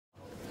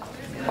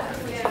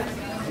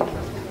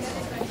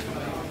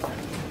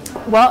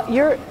Well,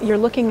 you're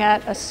looking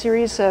at a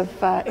series of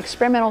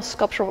experimental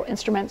sculptural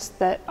instruments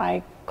that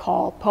I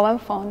call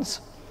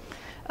poemophones.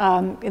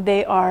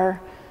 They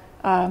are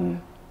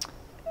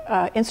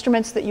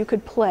instruments that you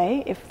could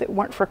play if it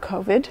weren't for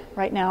COVID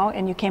right now,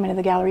 and you came into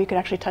the gallery, you could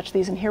actually touch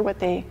these and hear what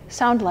they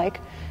sound like.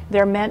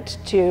 They're meant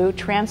to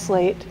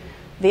translate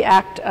the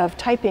act of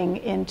typing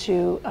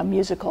into a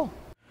musical.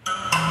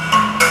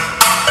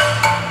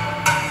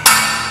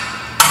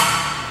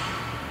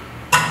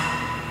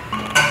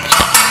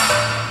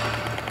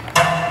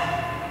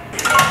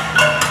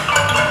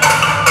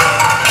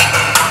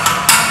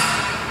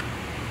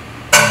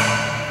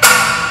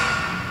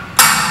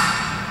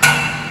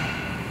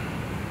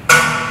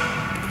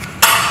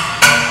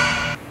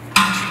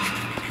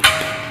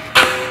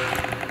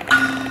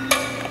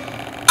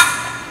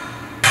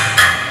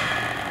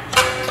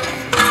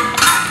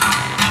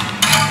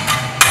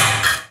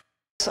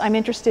 I'm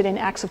interested in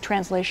acts of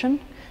translation,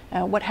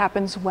 what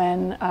happens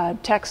when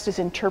text is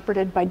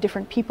interpreted by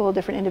different people,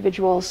 different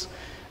individuals,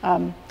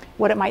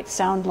 what it might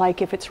sound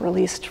like if it's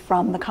released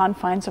from the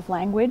confines of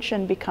language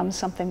and becomes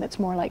something that's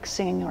more like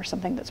singing or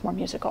something that's more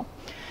musical.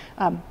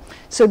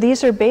 So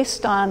these are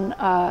based on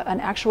an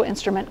actual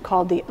instrument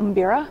called the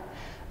mbira,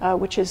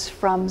 which is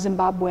from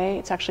Zimbabwe.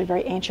 It's actually a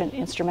very ancient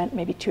instrument,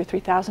 maybe 2,000 or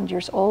 3,000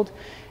 years old.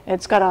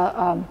 It's got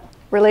a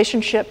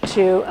relationship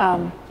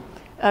to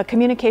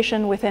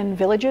communication within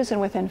villages and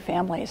within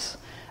families.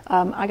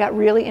 I got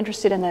really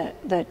interested in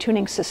the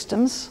tuning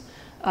systems,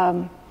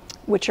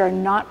 which are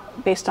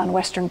not based on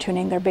Western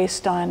tuning. They're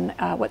based on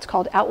what's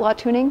called outlaw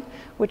tuning,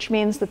 which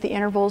means that the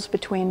intervals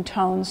between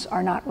tones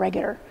are not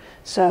regular.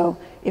 So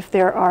if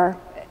there are,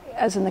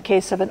 as in the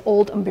case of an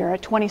old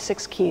mbira,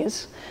 26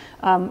 keys,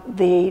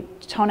 the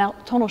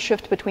tonal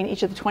shift between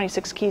each of the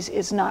 26 keys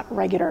is not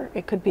regular.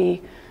 It could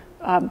be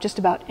just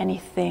about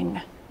anything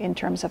in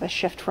terms of a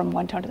shift from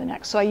one tone to the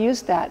next. So I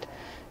used that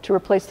to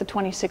replace the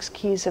 26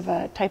 keys of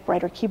a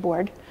typewriter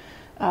keyboard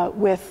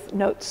with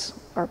notes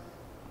or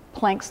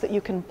planks that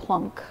you can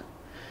plunk.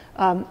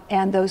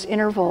 And those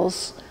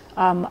intervals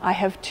I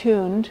have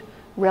tuned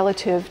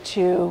relative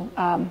to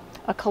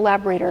a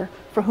collaborator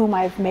for whom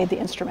I've made the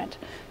instrument.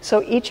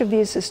 So each of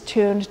these is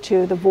tuned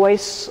to the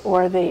voice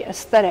or the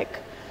aesthetic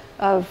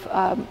of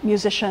a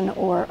musician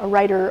or a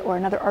writer or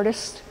another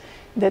artist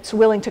that's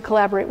willing to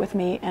collaborate with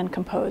me and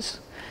compose.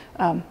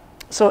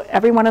 So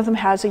every one of them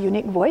has a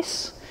unique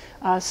voice.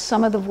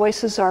 Some of the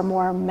voices are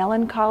more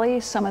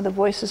melancholy, some of the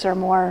voices are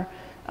more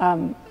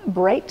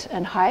bright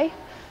and high.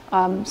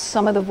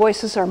 Some of the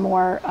voices are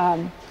more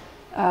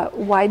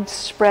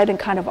widespread and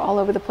kind of all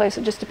over the place.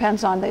 It just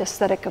depends on the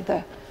aesthetic of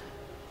the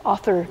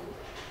author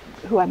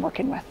who I'm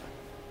working with.